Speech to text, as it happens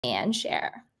and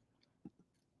share.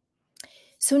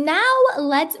 So now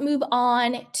let's move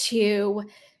on to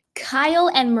Kyle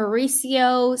and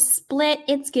Mauricio split.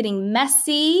 It's getting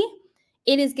messy.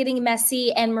 It is getting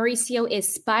messy, and Mauricio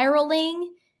is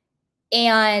spiraling.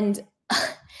 And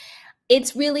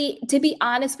it's really, to be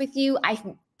honest with you, I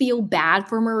feel bad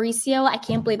for Mauricio. I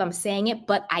can't believe I'm saying it,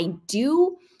 but I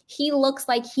do. He looks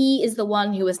like he is the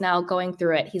one who is now going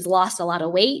through it. He's lost a lot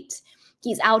of weight.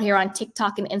 He's out here on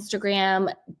TikTok and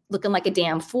Instagram looking like a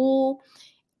damn fool.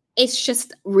 It's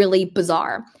just really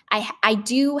bizarre. I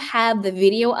do have the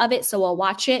video of it, so I'll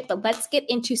watch it, but let's get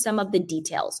into some of the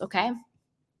details, okay?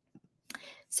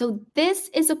 So this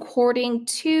is according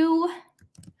to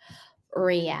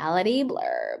Reality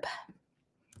Blurb.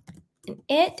 And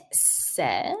it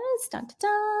says, dun, dun,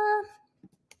 dun,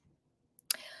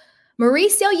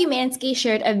 Mauricio Umansky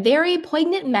shared a very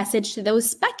poignant message to those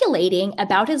speculating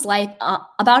about his life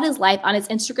on his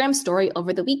Instagram story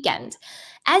over the weekend.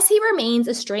 As he remains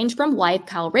estranged from wife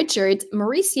Kyle Richards,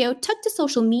 Mauricio took to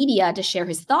social media to share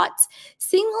his thoughts,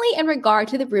 seemingly in regard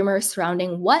to the rumors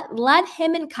surrounding what led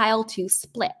him and Kyle to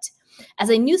split. As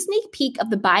a new sneak peek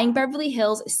of the Buying Beverly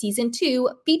Hills Season 2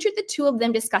 featured the two of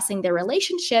them discussing their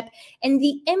relationship and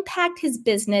the impact his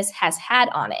business has had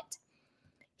on it.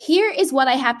 Here is what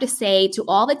I have to say to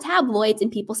all the tabloids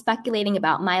and people speculating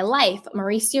about my life,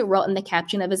 Mauricio wrote in the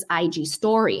caption of his IG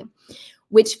story,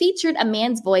 which featured a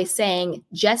man's voice saying,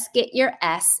 just get your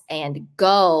S and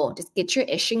go. Just get your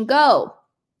ish and go.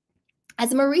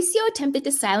 As Mauricio attempted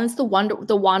to silence the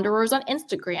wanderers on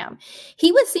Instagram,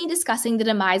 he was seen discussing the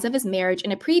demise of his marriage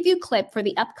in a preview clip for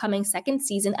the upcoming second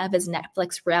season of his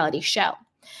Netflix reality show.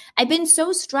 I've been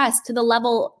so stressed and the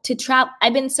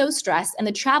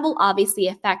travel obviously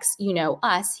affects,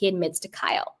 us, he admits to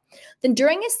Kyle. Then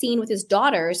during a scene with his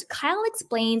daughters, Kyle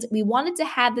explains, we wanted to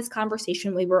have this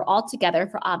conversation when we were all together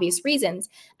for obvious reasons.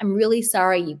 I'm really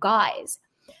sorry, you guys.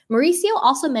 Mauricio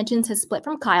also mentions his split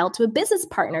from Kyle to a business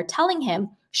partner, telling him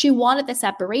she wanted the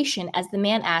separation as the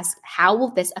man asked, how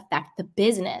will this affect the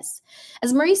business?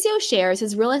 As Mauricio shares,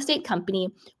 his real estate company,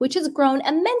 which has grown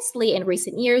immensely in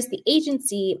recent years, the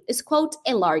agency is, quote,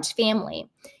 a large family.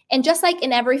 And just like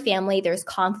in every family, there's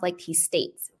conflict, he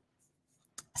states.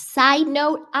 Side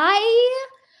note, I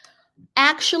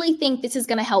actually think this is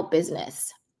going to help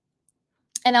business.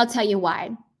 And I'll tell you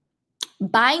why.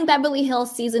 Buying Beverly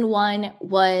Hills Season 1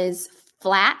 was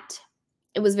flat.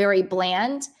 It was very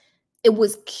bland. It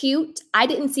was cute. I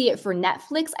didn't see it for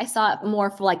Netflix. I saw it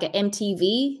more for like an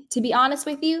MTV, to be honest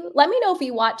with you. Let me know if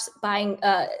you watched Buying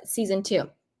Season 2.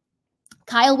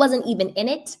 Kyle wasn't even in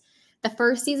it the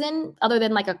first season, other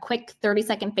than like a quick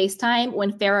 30-second FaceTime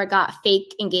when Farrah got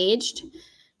fake engaged.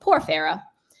 Poor Farrah.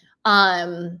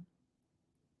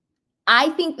 I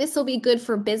think this will be good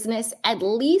for business, at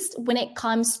least when it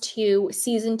comes to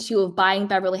Season 2 of Buying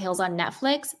Beverly Hills on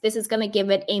Netflix. This is going to give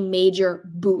it a major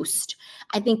boost.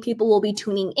 I think people will be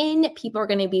tuning in. People are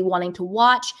going to be wanting to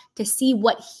watch to see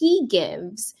what he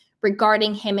gives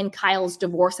regarding him and Kyle's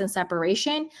divorce and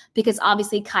separation, because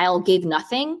obviously Kyle gave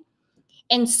nothing.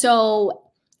 And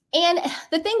so, and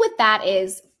the thing with that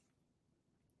is,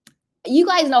 you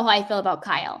guys know how I feel about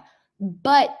Kyle,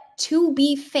 but to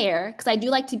be fair, because I do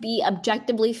like to be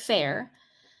objectively fair,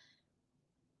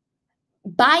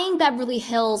 Buying Beverly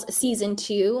Hills Season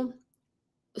 2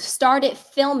 started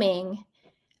filming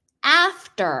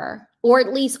after, or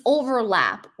at least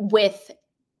overlap with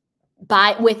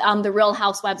the Real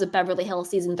Housewives of Beverly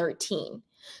Hills Season 13.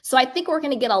 So I think we're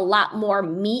going to get a lot more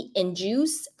meat and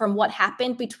juice from what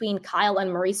happened between Kyle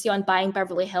and Mauricio on Buying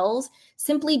Beverly Hills,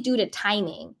 simply due to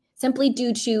timing. Simply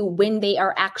due to when they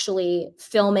are actually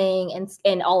filming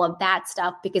and all of that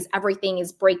stuff, because everything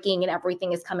is breaking and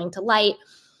everything is coming to light.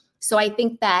 So I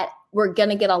think that we're going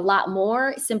to get a lot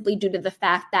more simply due to the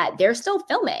fact that they're still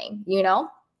filming,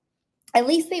 At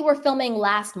least they were filming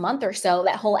last month or so.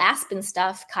 That whole Aspen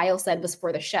stuff, Kyle said, was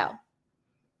for the show.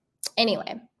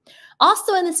 Anyway,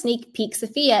 also in the sneak peek,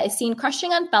 Sophia is seen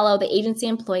crushing on fellow the agency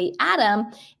employee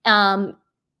Adam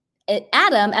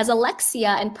as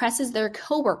Alexia impresses their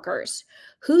coworkers.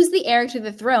 Who's the heir to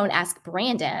the throne? Asked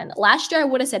Brandon. Last year I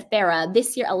would have said Farrah.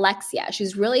 This year Alexia.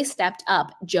 She's really stepped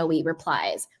up, Joey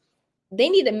replies. They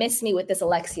need to miss me with this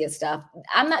Alexia stuff.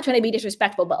 I'm not trying to be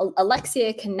disrespectful, but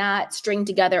Alexia cannot string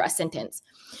together a sentence.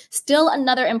 Still,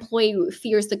 another employee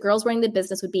fears the girls running the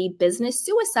business would be business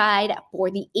suicide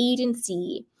for the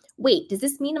agency. Wait, does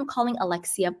this mean I'm calling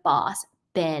Alexia boss?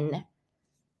 Ben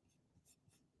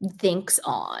thinks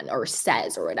on or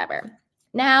says or whatever.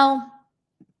 Now,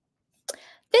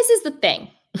 this is the thing.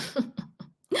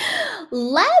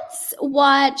 Let's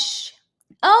watch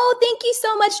Oh, thank you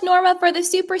so much, Norma, for the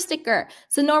super sticker.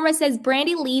 So Norma says,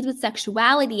 Brandy leads with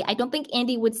sexuality. I don't think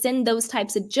Andy would send those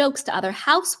types of jokes to other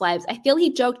housewives. I feel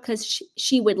he joked because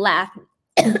she would laugh.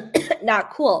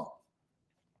 Not cool.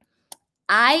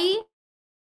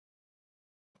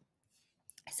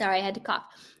 Sorry, I had to cough.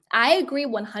 I agree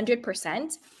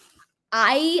 100%.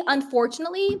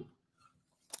 Unfortunately,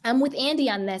 I'm with Andy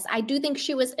on this. I do think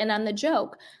she was in on the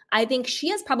joke. I think she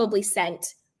has probably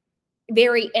sent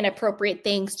very inappropriate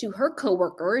things to her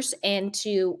coworkers and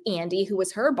to Andy, who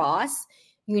was her boss,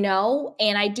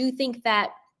 and I do think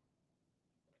that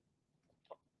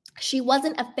she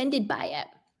wasn't offended by it.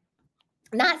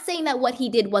 Not saying that what he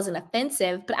did wasn't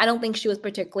offensive, but I don't think she was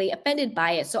particularly offended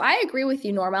by it. So I agree with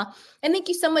you, Norma. And thank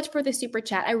you so much for the super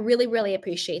chat. I really, really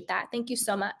appreciate that. Thank you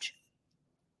so much.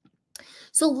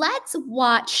 So let's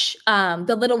watch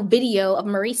the little video of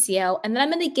Mauricio, and then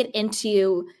I'm going to get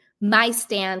into my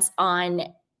stance on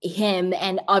him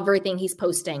and everything he's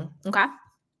posting. Okay?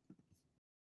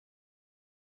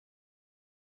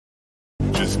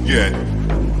 Just get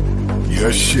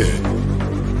your shit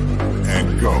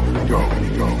and go.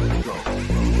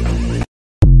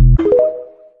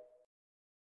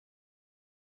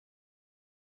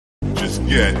 Just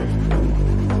get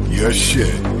your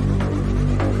shit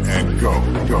and go.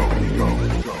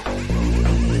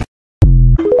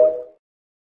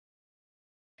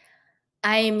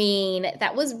 I mean,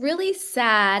 that was really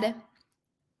sad,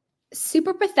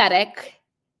 super pathetic,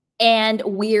 and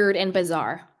weird and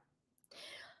bizarre.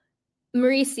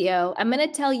 Mauricio, I'm going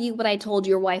to tell you what I told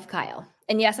your wife, Kyle.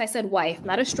 And yes, I said wife,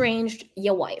 not estranged,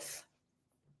 your wife.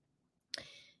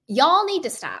 Y'all need to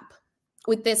stop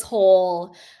with this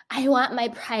whole, I want my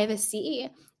privacy,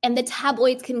 and the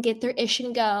tabloids can get their ish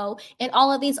and go, and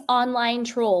all of these online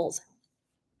trolls.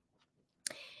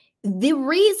 The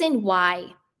reason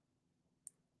why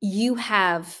you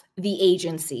have the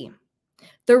agency,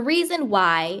 the reason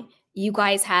why you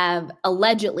guys have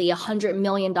allegedly $100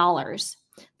 million,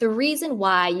 the reason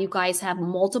why you guys have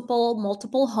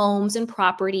multiple homes and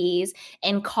properties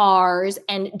and cars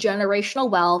and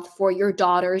generational wealth for your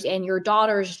daughters and your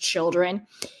daughters' children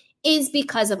is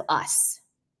because of us,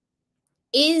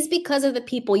 is because of the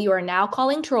people you are now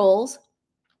calling trolls,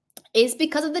 is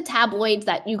because of the tabloids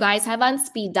that you guys have on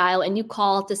speed dial and you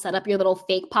call to set up your little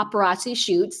fake paparazzi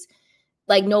shoots.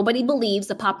 Like nobody believes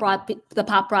the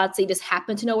paparazzi just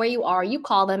happen to know where you are. You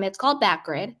call them. It's called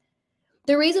backgrid.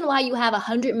 The reason why you have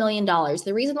 $100 million,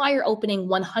 the reason why you're opening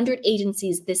 100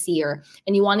 agencies this year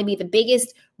and you want to be the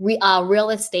biggest real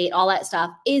estate, all that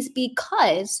stuff, is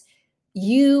because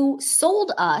you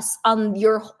sold us on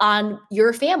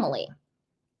your family.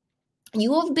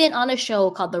 You have been on a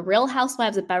show called The Real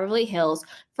Housewives of Beverly Hills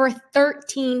for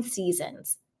 13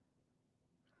 seasons.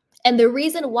 And the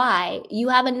reason why you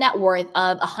have a net worth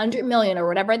of 100 million or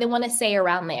whatever they want to say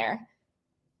around there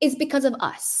is because of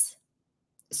us.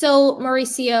 So,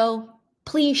 Mauricio,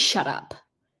 please shut up.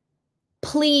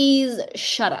 Please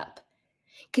shut up.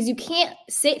 Because you can't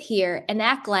sit here and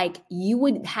act like you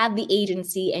would have the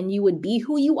agency and you would be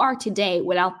who you are today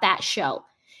without that show.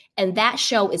 And that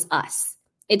show is us.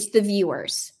 It's the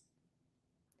viewers.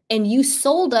 And you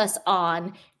sold us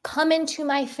on, come into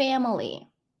my family.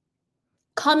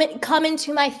 Come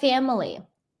into my family.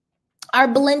 Our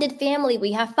blended family.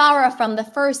 We have Farah from the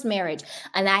first marriage,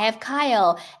 and I have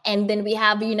Kyle, and then we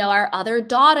have, our other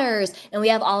daughters, and we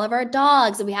have all of our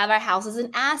dogs, and we have our houses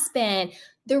in Aspen.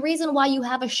 The reason why you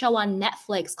have a show on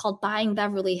Netflix called Buying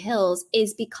Beverly Hills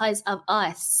is because of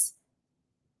us.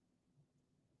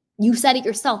 You said it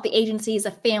yourself. The agency is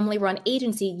a family-run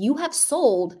agency. You have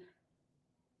sold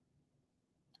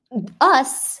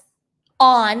us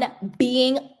on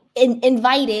being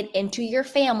invited into your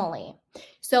family.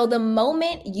 So the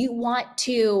moment you want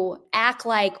to act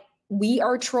like we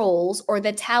are trolls or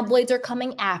the tabloids are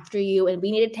coming after you and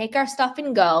we need to take our stuff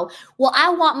and go, well, I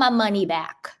want my money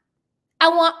back. I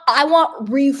want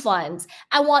refunds.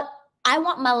 I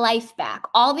want my life back.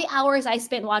 All the hours I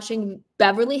spent watching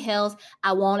Beverly Hills,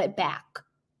 I want it back.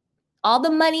 All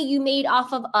the money you made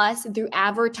off of us through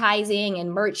advertising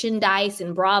and merchandise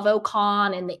and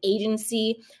BravoCon and the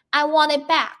agency, I want it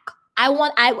back. I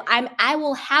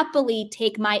will happily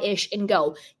take my ish and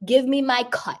go. Give me my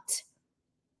cut.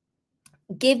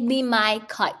 Give me my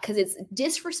cut, because it's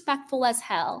disrespectful as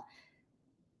hell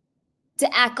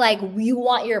to act like you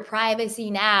want your privacy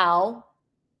now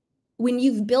when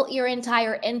you've built your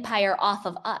entire empire off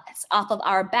of us, off of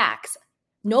our backs.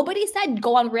 Nobody said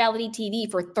go on reality TV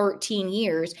for 13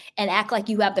 years and act like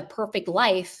you have the perfect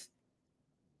life.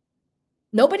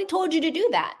 Nobody told you to do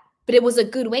that. But it was a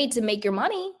good way to make your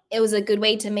money. It was a good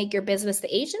way to make your business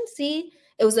the agency.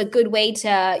 It was a good way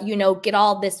to, you know, get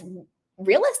all this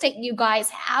real estate you guys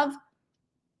have,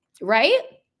 right?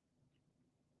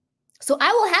 So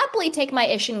I will happily take my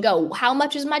ish and go. How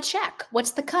much is my check?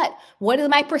 What's the cut? What is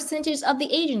my percentage of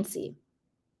the agency?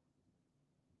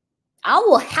 I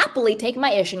will happily take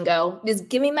my ish and go. Just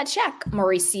give me my check,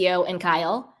 Mauricio and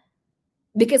Kyle.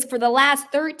 Because for the last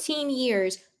 13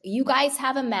 years, you guys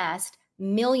have amassed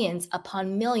millions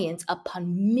upon millions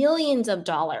upon millions of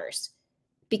dollars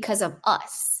because of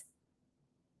us.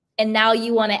 And now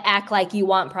you want to act like you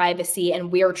want privacy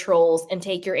and we're trolls and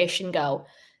take your ish and go.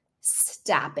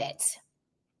 Stop it.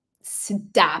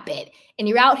 Stop it. And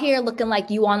you're out here looking like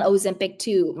you on Ozempic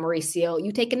too, Mauricio.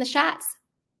 You taking the shots?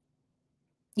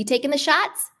 You taking the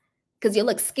shots? Because you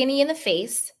look skinny in the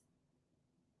face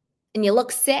and you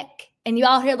look sick and you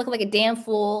out here looking like a damn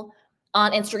fool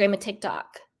on Instagram and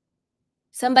TikTok.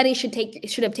 Somebody should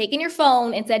have taken your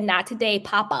phone and said, not today,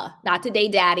 Papa. Not today,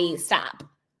 Daddy. Stop.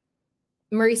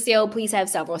 Mauricio, please have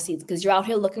several seats because you're out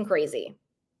here looking crazy.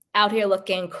 Out here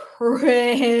looking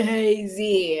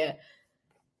crazy.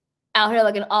 Out here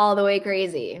looking all the way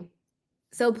crazy.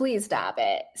 So please stop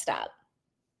it. Stop.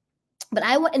 But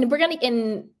we're going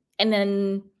to, and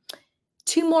then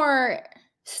 2 more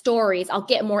stories. I'll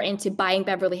get more into Buying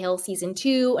Beverly Hills season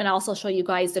 2, and I'll also show you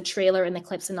guys the trailer and the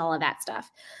clips and all of that stuff.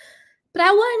 But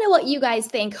I want to know what you guys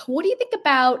think. What do you think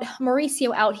about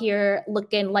Mauricio out here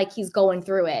looking like he's going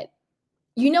through it?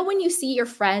 You know, when you see your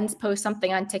friends post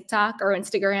something on TikTok or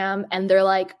Instagram and they're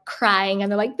like crying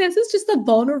and they're like, this is just a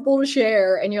vulnerable to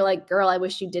share. And you're like, girl, I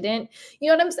wish you didn't. You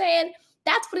know what I'm saying?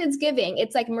 That's what it's giving.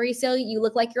 It's like, Mauricio, you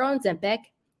look like you're on Ozempic.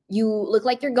 You look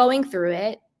like you're going through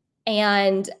it.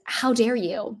 And how dare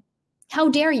you? How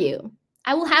dare you?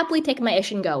 I will happily take my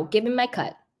ish and go. Give me my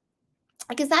cut.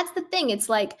 Because that's the thing. It's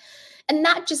like, and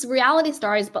not just reality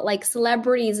stars, but like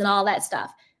celebrities and all that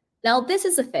stuff. Now, this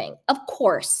is the thing. Of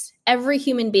course, every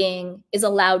human being is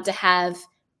allowed to have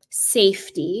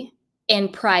safety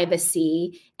and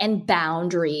privacy and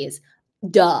boundaries.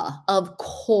 Duh, of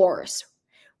course.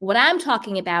 What I'm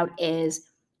talking about is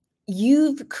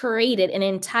you've created an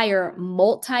entire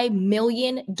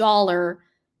multi-million-dollar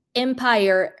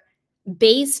empire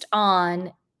based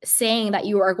on saying that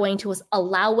you are going to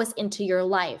allow us into your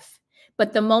life.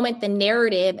 But the moment the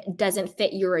narrative doesn't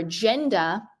fit your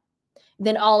agenda,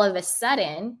 then all of a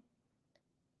sudden,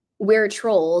 we're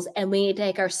trolls and we need to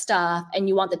take our stuff and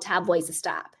you want the tabloids to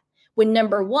stop. When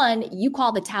number one, you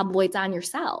call the tabloids on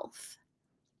yourself.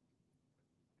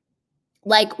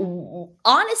 Like,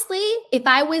 honestly, if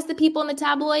I was the people in the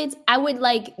tabloids, I would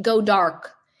like go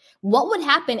dark. What would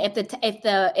happen if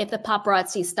the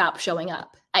paparazzi stopped showing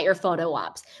up at your photo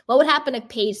ops? What would happen if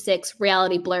Page 6,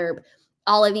 Reality Blurb,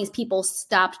 all of these people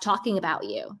stopped talking about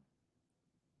you?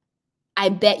 I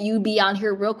bet you'd be on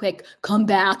here real quick. Come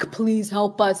back, please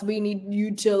help us. We need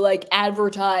you to like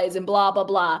advertise and blah, blah,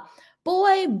 blah.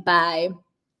 Boy, bye.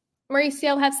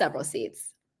 Mauricio, have several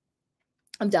seats.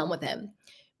 I'm done with him.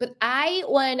 But I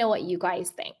want to know what you guys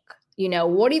think. You know,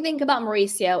 what do you think about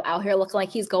Mauricio out here looking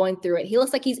like he's going through it? He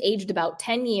looks like he's aged about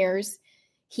 10 years.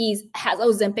 He has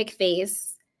Ozempic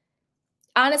face.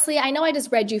 Honestly, I know I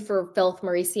just read you for filth,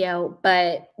 Mauricio,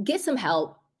 but get some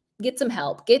help. Get some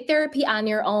help. Get therapy on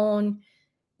your own.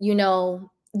 You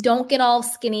know, don't get all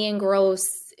skinny and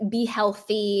gross. Be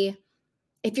healthy.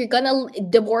 If you're going to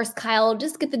divorce Kyle,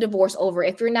 just get the divorce over.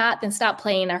 If you're not, then stop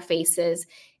playing in our faces.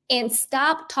 And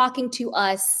stop talking to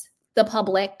us, the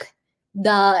public,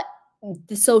 the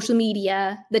social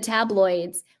media, the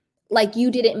tabloids, like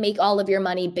you didn't make all of your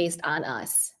money based on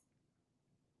us.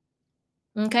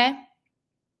 Okay?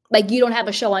 Like you don't have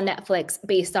a show on Netflix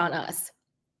based on us.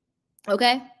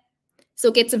 Okay?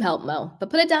 So get some help, Mo. But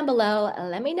put it down below.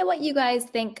 Let me know what you guys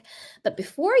think. But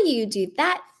before you do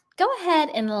that, go ahead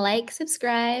and like,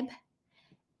 subscribe,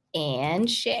 and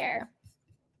share.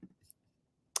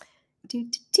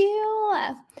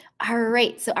 All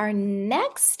right, so our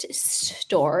next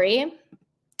story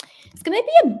is going to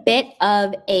be a bit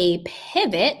of a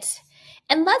pivot,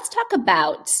 and let's talk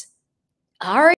about our